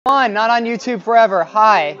Not on YouTube forever.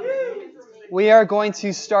 Hi. We are going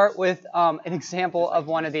to start with an example of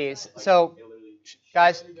one of these. So,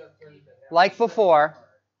 guys, like before,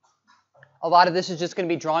 a lot of this is just going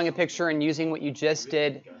to be drawing a picture and using what you just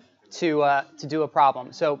did to do a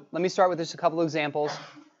problem. So let me start with just a couple of examples.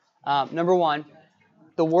 Number one,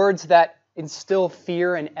 the words that instill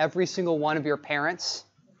fear in every single one of your parents.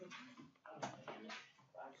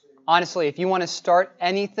 Honestly, if you want to start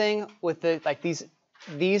anything with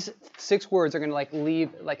these 6 words are going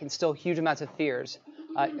to instill huge amounts of fear.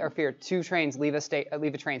 2 trains leave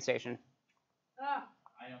a train station.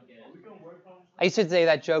 I used to say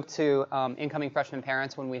that joke to incoming freshman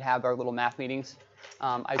parents when we'd have our little math meetings.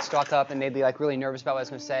 I'd stalk up and they'd be like really nervous about what I was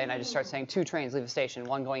going to say, and I'd just start saying 2 trains leave a station,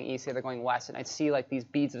 one going east, the other going west, and I'd see like these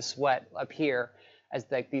beads of sweat appear as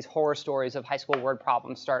like these horror stories of high school word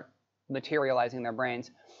problems start materializing in their brains.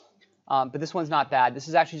 But this one's not bad. This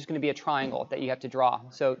is actually just going to be a triangle that you have to draw.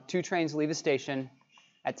 So 2 trains leave a station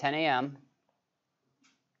at 10 a.m.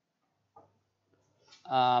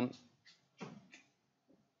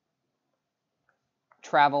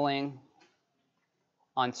 Traveling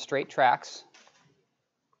on straight tracks,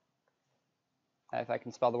 if I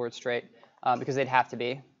can spell the word straight, because they'd have to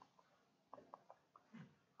be,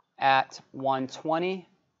 at 120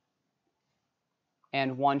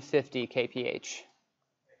 and 150 kph,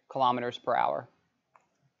 kilometers per hour.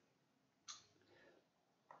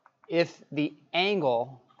 If the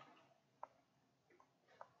angle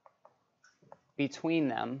between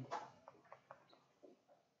them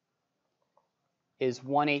is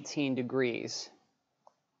 118 degrees,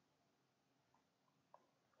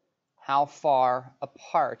 how far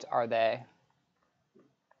apart are they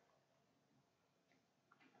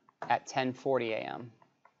at 10:40 a.m.?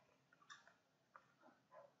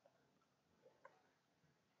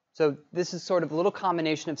 So this is sort of a little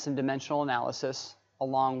combination of some dimensional analysis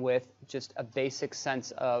along with just a basic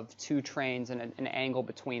sense of 2 trains and an angle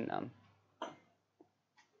between them.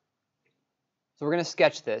 So we're going to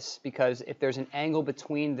sketch this because if there's an angle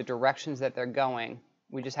between the directions that they're going,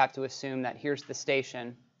 we just have to assume that here's the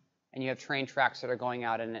station and you have train tracks that are going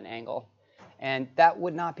out at an angle. And that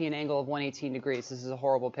would not be an angle of 118 degrees. This is a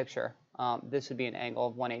horrible picture. This would be an angle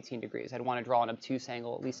of 118 degrees. I'd want to draw an obtuse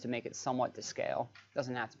angle at least to make it somewhat to scale. It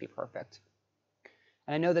doesn't have to be perfect.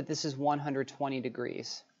 And I know that this is 120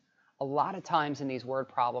 degrees. A lot of times in these word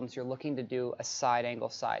problems, you're looking to do a side angle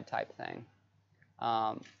side type thing.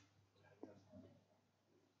 How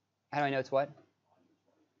do I know it's what?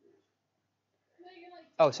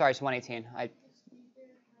 Oh, sorry, it's 118.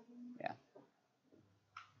 Yeah.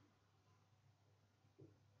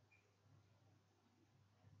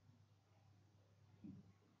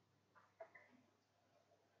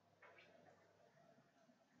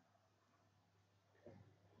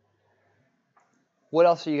 What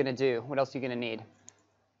else are you going to do? What else are you going to need?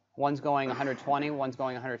 One's going 120, one's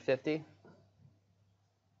going 150. Even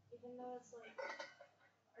though it's like,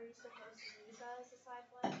 are you supposed to use that as a side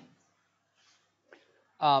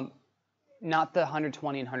plane? Not the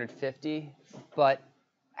 120 and 150, but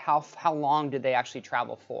how long did they actually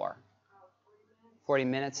travel for? 40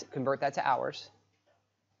 minutes. Convert that to hours.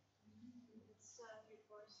 It's 3/4.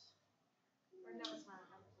 Or no, it's not.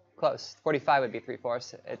 Close. 45 would be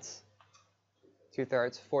 3/4. It's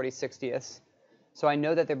 2/3, 40/60ths. So I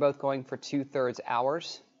know that they're both going for 2/3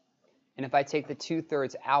 hours. And if I take the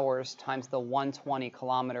 2/3 hours times the 120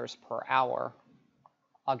 kilometers per hour,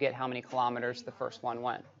 I'll get how many kilometers the first one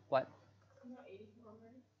went. What? 80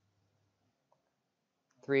 kilometers.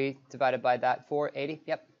 3 divided by that, 4, 80?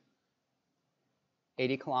 Yep.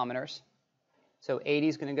 80 kilometers. So 80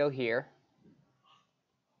 is going to go here.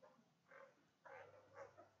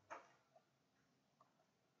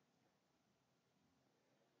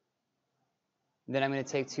 Then I'm going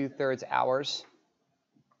to take 2/3 hours.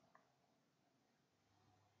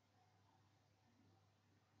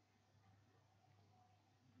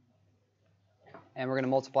 And we're going to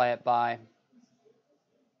multiply it by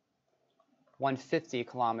 150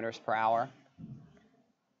 kilometers per hour.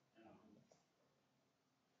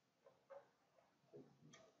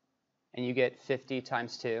 And you get 50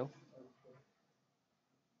 times 2,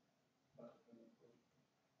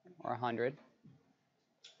 or 100.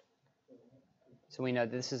 So we know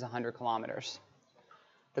this is 100 kilometers.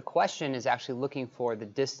 The question is actually looking for the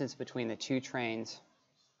distance between the 2 trains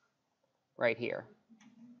right here.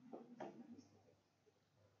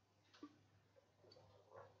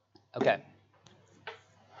 Okay.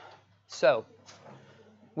 So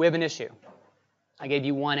we have an issue. I gave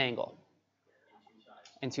you one angle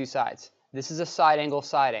and 2 sides. This is a side angle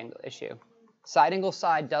issue. Side angle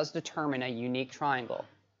side does determine a unique triangle.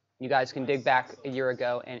 You guys can dig back a year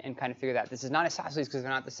ago and kind of figure that. This is not isosceles because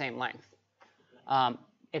they're not the same length.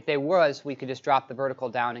 If they was, we could just drop the vertical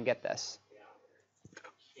down and get this.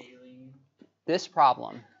 This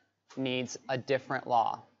problem needs a different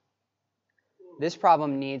law. This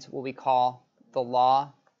problem needs what we call the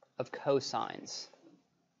law of cosines.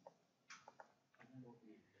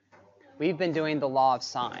 We've been doing the law of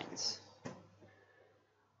sines.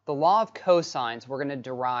 The law of cosines we're going to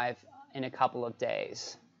derive in a couple of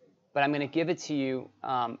days, but I'm going to give it to you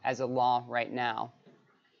as a law right now.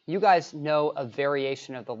 You guys know a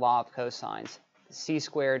variation of the law of cosines. C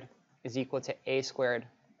squared is equal to A squared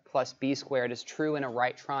plus B squared is true in a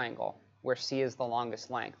right triangle where C is the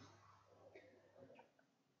longest length.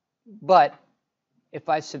 But if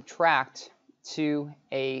I subtract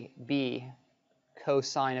 2AB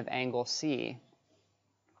cosine of angle C,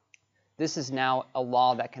 this is now a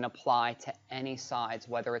law that can apply to any sides,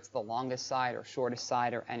 whether it's the longest side or shortest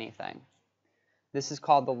side or anything. This is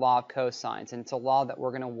called the law of cosines, and it's a law that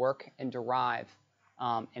we're going to work and derive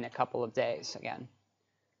in a couple of days again.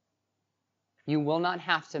 You will not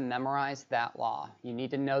have to memorize that law. You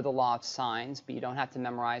need to know the law of sines, but you don't have to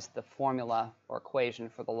memorize the formula or equation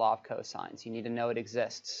for the law of cosines. You need to know it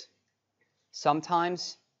exists.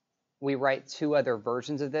 Sometimes we write two other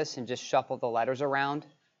versions of this and just shuffle the letters around.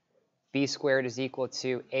 B squared is equal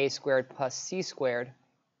to A squared plus C squared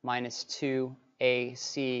minus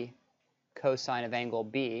 2AC cosine of angle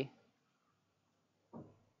B.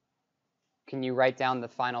 Can you write down the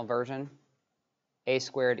final version? A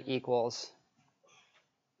squared equals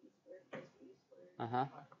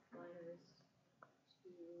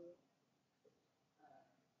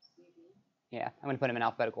Yeah, I'm going to put them in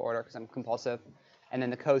alphabetical order because I'm compulsive. And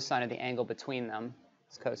then the cosine of the angle between them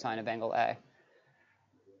is cosine of angle A.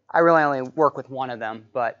 I really only work with one of them,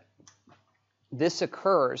 but this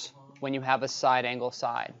occurs when you have a side angle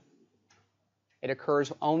side. It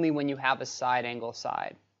occurs only when you have a side angle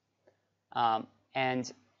side.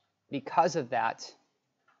 And because of that,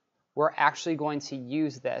 we're actually going to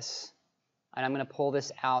use this, and I'm going to pull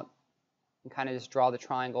this out and kind of just draw the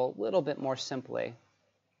triangle a little bit more simply.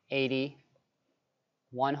 80,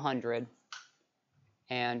 100,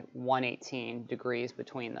 and 118 degrees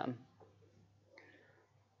between them.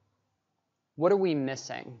 What are we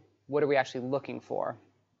missing? What are we actually looking for?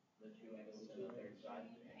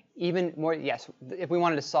 Even more, yes, if we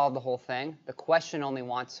wanted to solve the whole thing, the question only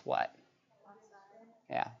wants what?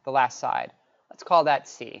 Yeah, the last side. Let's call that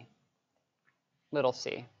C, little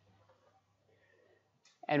c.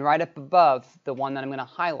 And right up above, the one that I'm going to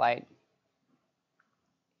highlight,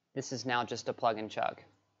 this is now just a plug and chug,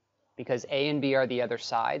 because A and B are the other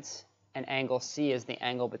sides, and angle C is the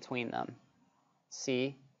angle between them.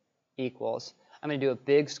 C equals, I'm going to do a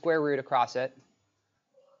big square root across it,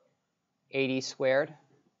 80 squared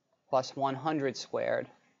plus 100 squared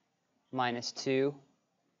minus 2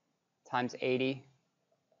 times 80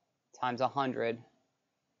 times 100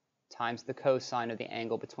 times the cosine of the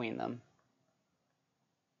angle between them.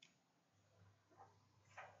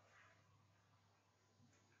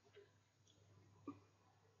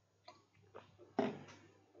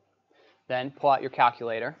 Then pull out your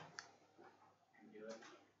calculator.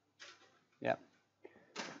 Yep.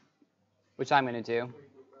 Which I'm going to do.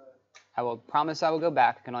 I will promise I will go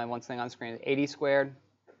back. I can only have one thing on the screen. 80 squared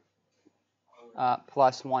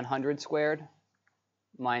plus 100 squared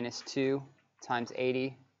minus 2 times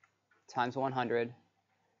 80 times 100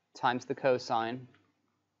 times the cosine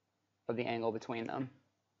of the angle between them.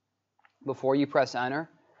 Before you press enter,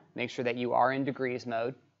 make sure that you are in degrees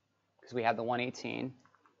mode, because we have the 118.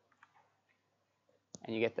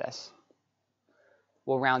 And you get this.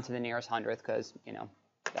 We'll round to the nearest hundredth because, you know,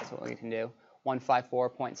 that's what we can do.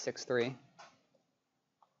 154.63.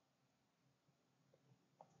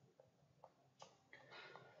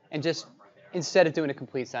 And just, instead of doing a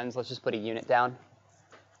complete sentence, let's just put a unit down.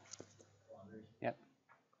 Yep.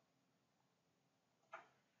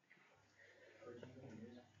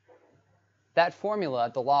 That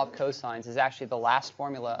formula, the law of cosines, is actually the last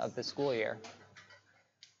formula of the school year.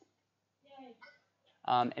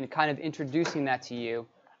 And kind of introducing that to you,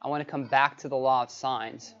 I want to come back to the law of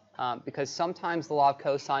sines, because sometimes the law of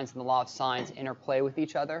cosines and the law of sines interplay with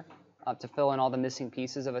each other to fill in all the missing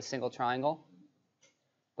pieces of a single triangle.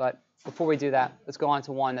 But before we do that, let's go on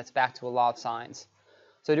to one that's back to a law of sines.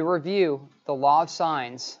 So to review, the law of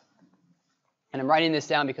sines, and I'm writing this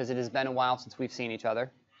down because it has been a while since we've seen each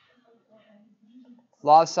other.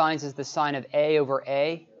 Law of sines is the sine of A over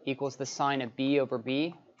A equals the sine of B over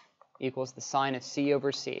B equals the sine of C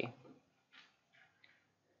over C.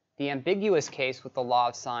 The ambiguous case with the law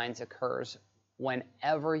of sines occurs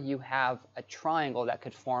whenever you have a triangle that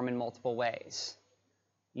could form in multiple ways.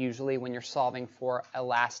 Usually when you're solving for a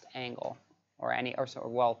last angle,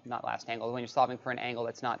 not last angle, when you're solving for an angle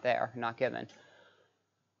that's not there, not given.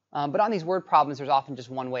 But on these word problems, there's often just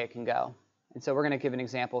one way it can go. And so we're going to give an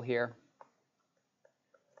example here.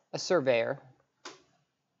 A surveyor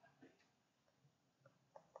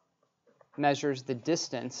measures the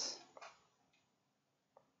distance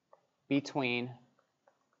between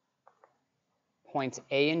points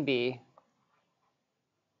A and B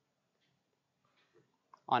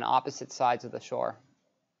on opposite sides of the shore,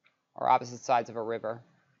 or opposite sides of a river.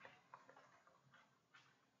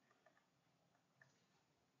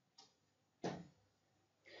 So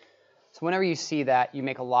whenever you see that, you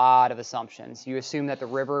make a lot of assumptions. You assume that the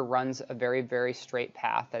river runs a very, very straight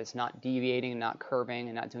path, that it's not deviating and not curving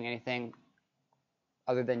and not doing anything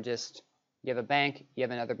other than just you have a bank, you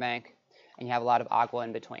have another bank, and you have a lot of agua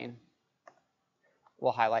in between.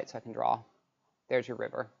 We'll highlight so I can draw. There's your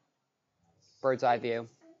river. Bird's eye view.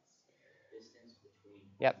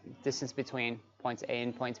 Yep, distance between points A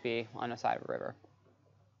and points B on a side of a river.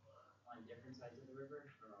 On different sides of the river?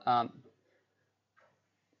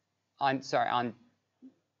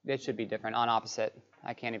 It should be different, on opposite.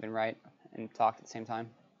 I can't even write and talk at the same time.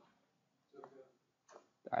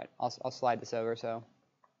 All right, I'll slide this over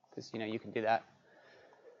because you can do that.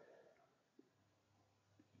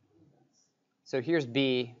 So here's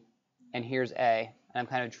B and here's A, and I'm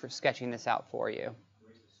kind of sketching this out for you.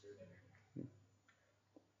 Where's the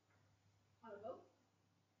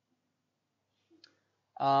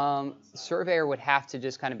surveyor? Surveyor would have to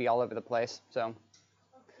just kind of be all over the place. So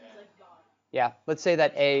yeah, let's say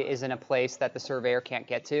that A is in a place that the surveyor can't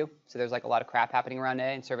get to. So there's like a lot of crap happening around A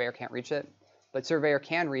and surveyor can't reach it. But surveyor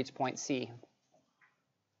can reach point C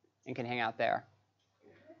and can hang out there.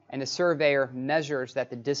 And the surveyor measures that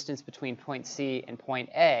the distance between point C and point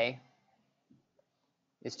A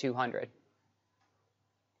is 200.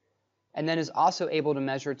 And then is also able to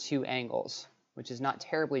measure two angles, which is not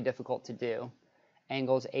terribly difficult to do.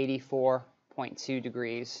 Angles 84.2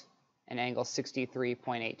 degrees and angle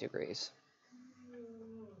 63.8 degrees.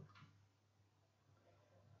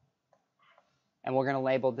 And we're going to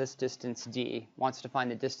label this distance D. Wants to find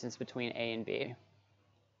the distance between A and B.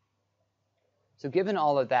 So given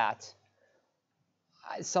all of that,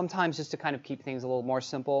 sometimes just to kind of keep things a little more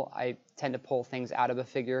simple, I tend to pull things out of a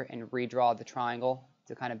figure and redraw the triangle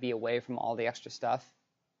to kind of be away from all the extra stuff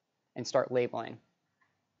and start labeling.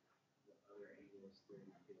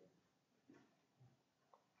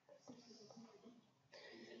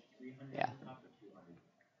 Yeah,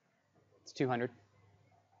 it's 200.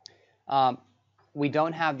 We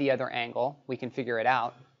don't have the other angle. We can figure it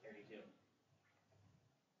out. 32.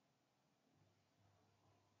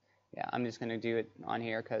 Yeah, I'm just going to do it on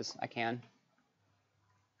here because I can.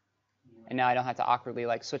 And now I don't have to awkwardly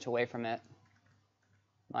switch away from it.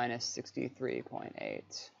 Minus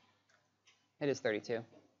 63.8. It is 32.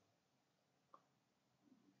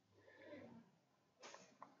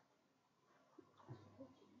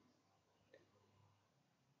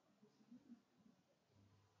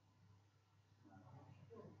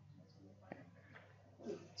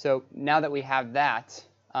 So now that we have that,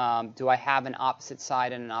 do I have an opposite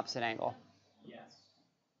side and an opposite angle? Yes.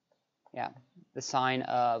 Yeah. The sine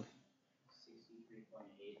of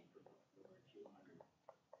 63.8 over 200.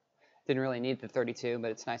 Didn't really need the 32, but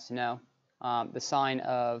it's nice to know. The sine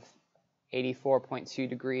of 84.2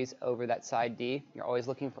 degrees over that side D. You're always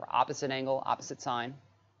looking for opposite angle, opposite sine.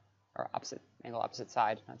 Or opposite angle, opposite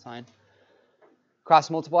side, not sine. Cross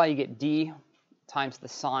multiply, you get D times the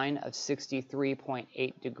sine of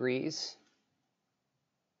 63.8 degrees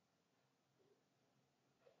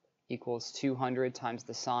equals 200 times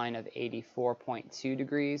the sine of 84.2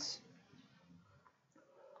 degrees.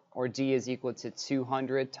 Or D is equal to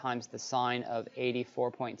 200 times the sine of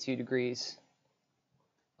 84.2 degrees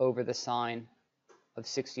over the sine of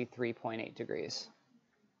 63.8 degrees.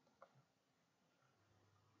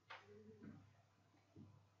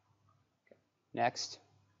 Next,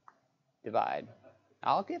 divide.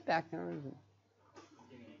 I'll get back there.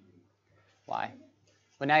 Why?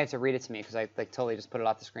 Well, now you have to read it to me because I totally just put it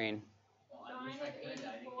off the screen. Well, I wish I could.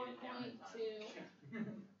 I didn't get it down in time.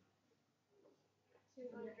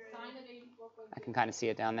 200. Sine of 84.2. I can kind of see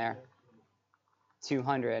it down there.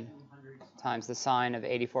 200 times the sine of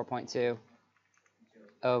 84.2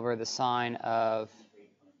 over the sine of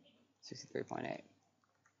 63.8.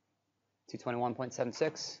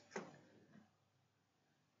 221.76.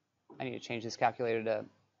 I need to change this calculator to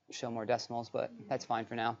show more decimals, but that's fine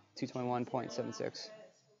for now. 221.76.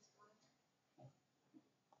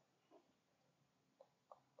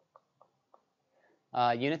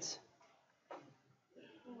 Units?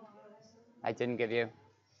 I didn't give you.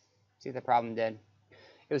 See what the problem did.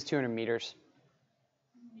 It was 200 meters.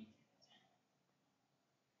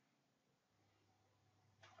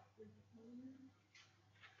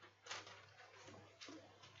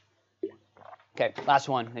 Okay, last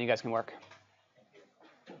one, then you guys can work.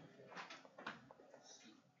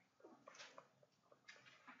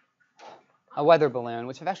 A weather balloon,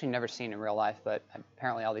 which I've actually never seen in real life, but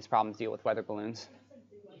apparently all these problems deal with weather balloons.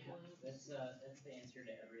 Yeah, that's the answer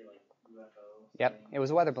to every like UFO. Yep, it was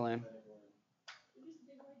a weather balloon.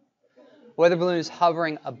 Weather balloon is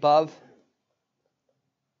hovering above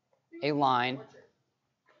a line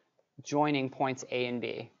joining points A and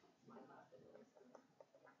B.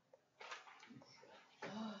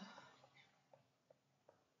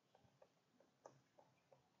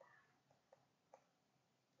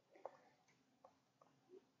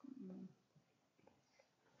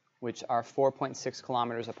 Which are 4.6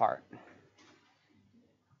 kilometers apart.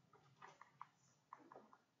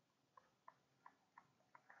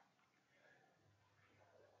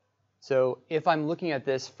 So if I'm looking at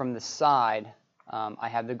this from the side, I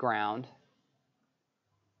have the ground.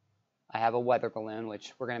 I have a weather balloon,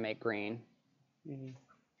 which we're going to make green.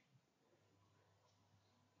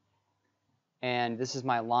 And this is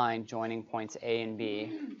my line joining points A and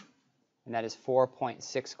B. And that is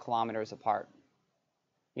 4.6 kilometers apart.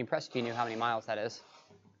 Be impressed if you knew how many miles that is.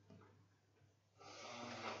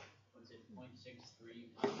 What's it, 0.63 miles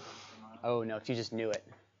per mile? Oh, no, if you just knew it.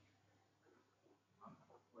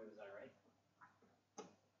 Wait, was I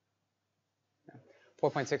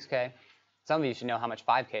right? 4.6K. Some of you should know how much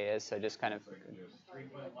 5K is, so just kind of... 3.1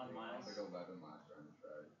 miles. Like 11 laps around the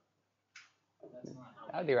track. That's not how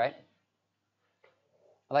That would be right.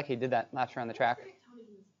 I like how you did that laps around the track.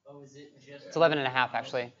 Oh, is it just... It's 11 and a half,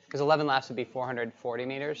 actually, because 11 laps would be 440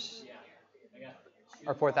 meters, Yeah. I got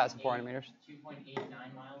or 4,400 meters. 2.89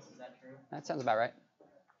 miles, is that true? That sounds about right.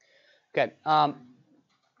 Okay.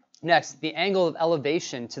 Next, the angle of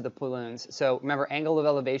elevation to the balloons. So remember, angle of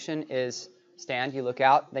elevation is stand, you look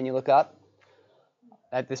out, then you look up.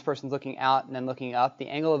 That this person's looking out and then looking up. The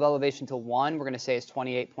angle of elevation to one, we're going to say, is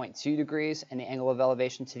 28.2 degrees, and the angle of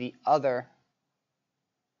elevation to the other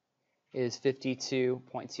is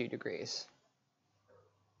 52.2 degrees.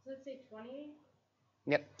 So let's say 20.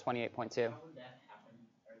 Yep, 28.2. How would that happen?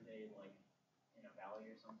 Are they like in a valley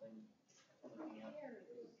or something? Looking up?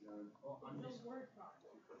 Well, I'm just...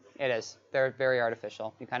 It is. They're very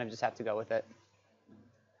artificial. You kind of just have to go with it.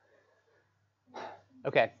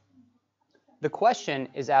 Okay. The question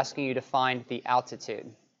is asking you to find the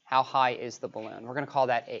altitude. How high is the balloon? We're going to call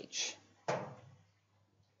that h.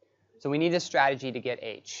 So we need a strategy to get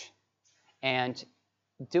h. And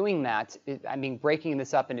doing that, breaking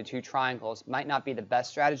this up into two triangles might not be the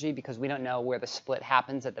best strategy because we don't know where the split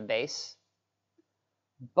happens at the base.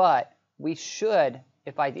 But we should,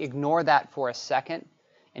 if I ignore that for a second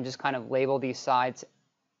and just kind of label these sides,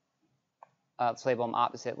 let's label them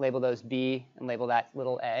opposite, label those B and label that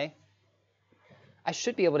little a, I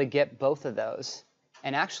should be able to get both of those.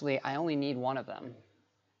 And actually, I only need one of them.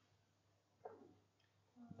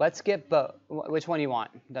 Let's get both. Which one do you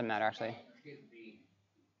want? Doesn't matter, actually.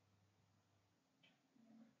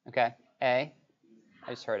 Okay, A. I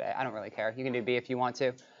just heard A. I don't really care. You can do B if you want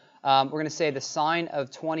to. We're going to say the sine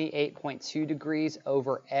of 28.2 degrees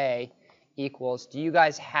over A equals, do you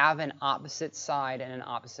guys have an opposite side and an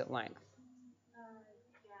opposite length? Yeah, I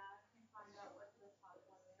can find out what the top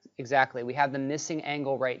one is. Exactly. We have the missing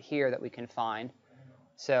angle right here that we can find.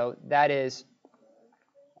 So that is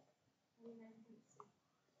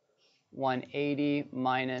 180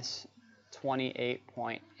 minus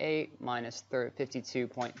 28.8 minus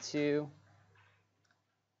 52.2.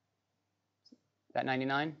 That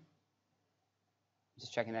 99?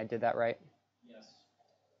 Just checking that I did that right. Yes.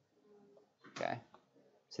 Okay.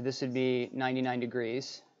 So this would be 99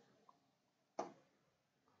 degrees.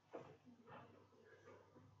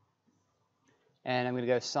 And I'm going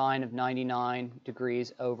to go sine of 99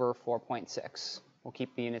 degrees over 4.6. We'll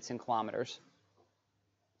keep the units in kilometers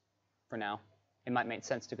for now. It might make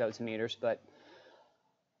sense to go to meters, but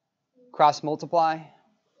cross multiply,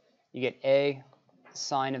 you get A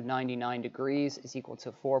sine of 99 degrees is equal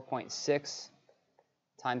to 4.6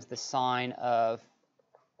 times the sine of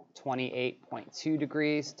 28.2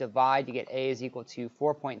 degrees. Divide, you get A is equal to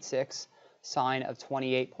 4.6 sine of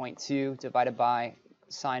 28.2 divided by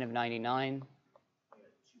sine of 99.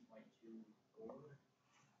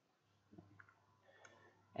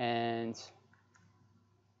 And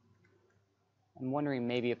I'm wondering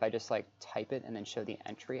maybe if I just like type it and then show the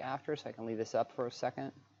entry after so I can leave this up for a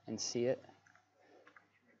second and see it.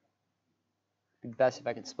 It'd be best if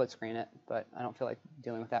I could split screen it, but I don't feel like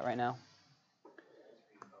dealing with that right now.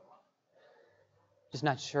 Just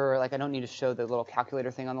not sure, like I don't need to show the little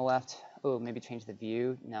calculator thing on the left. Oh, maybe change the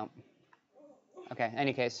view. No. Okay,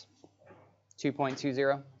 any case.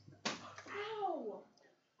 2.20. Ow!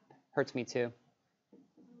 Hurts me too.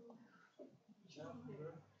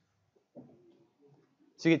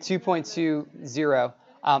 So you get 2.20.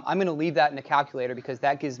 I'm going to leave that in the calculator because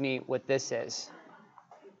that gives me what this is.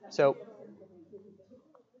 So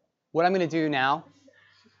what I'm going to do now,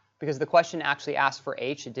 because the question actually asked for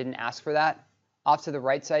h, it didn't ask for that. Off to the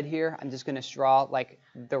right side here, I'm just going to draw like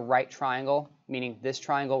the right triangle, meaning this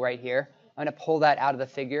triangle right here. I'm going to pull that out of the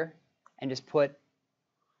figure and just put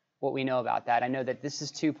what we know about that. I know that this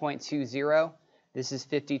is 2.20, this is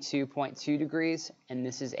 52.2 degrees, and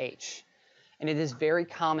this is h. And it is very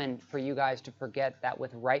common for you guys to forget that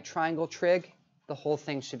with right triangle trig, the whole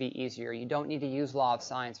thing should be easier. You don't need to use law of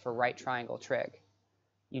sines for right triangle trig.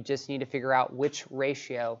 You just need to figure out which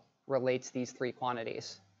ratio relates these three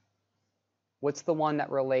quantities. What's the one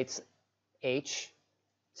that relates h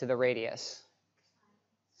to the radius?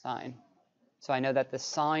 Sine. So I know that the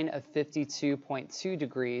sine of 52.2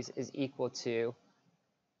 degrees is equal to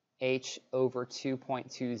h over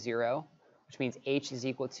 2.20, which means h is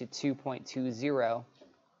equal to 2.20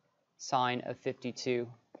 sine of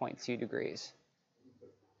 52.2 degrees.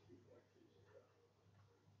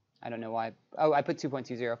 I don't know why. Oh, I put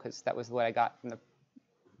 2.20 because that was what I got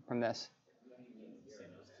from this.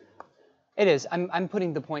 It is. I'm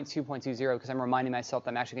putting the 2.20 because I'm reminding myself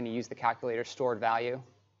that I'm actually going to use the calculator's stored value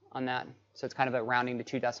on that. So it's kind of a rounding to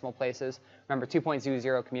 2 decimal places. Remember,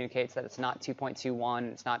 2.20 communicates that it's not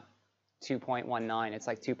 2.21, it's not 2.19, it's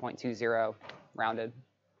like 2.20 rounded.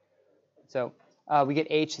 So we get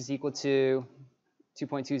h is equal to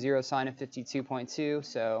 2.20 sine of 52.2.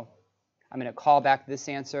 So I'm going to call back this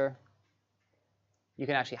answer. You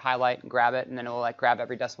can actually highlight and grab it, and then it will like grab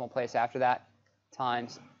every decimal place after that,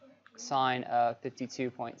 times sine of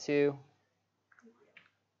 52.2.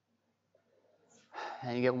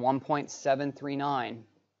 And you get 1.739.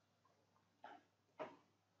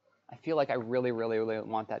 I feel like I really, really, really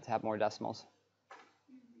want that to have more decimals.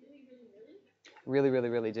 Really, really,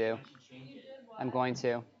 really do. I'm going to.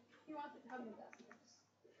 You want it to have more decimals.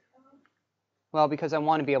 Well, because I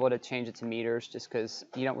want to be able to change it to meters, just because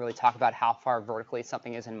you don't really talk about how far vertically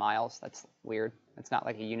something is in miles. That's weird. It's not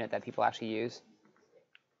like a unit that people actually use.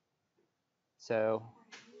 So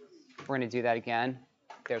we're going to do that again.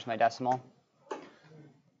 There's my decimal.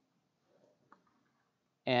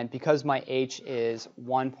 And because my h is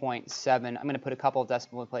 1.7, I'm going to put a couple of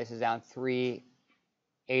decimal places down,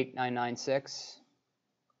 38996.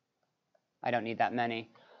 I don't need that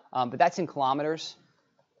many. But that's in kilometers.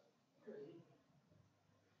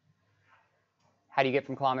 How do you get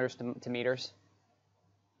from kilometers to meters?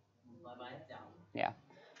 Yeah.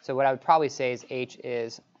 So what I would probably say is h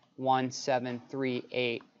is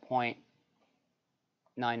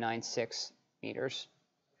 1738.996 meters.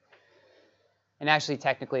 And actually,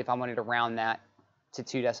 technically, if I wanted to round that to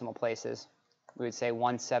 2 decimal places, we would say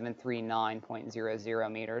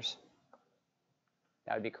 1739.00 meters.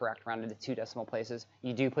 That would be correct, rounded to 2 decimal places.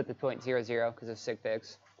 You do put the 0.00 because of sig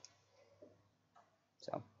figs.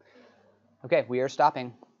 So, okay, we are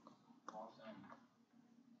stopping.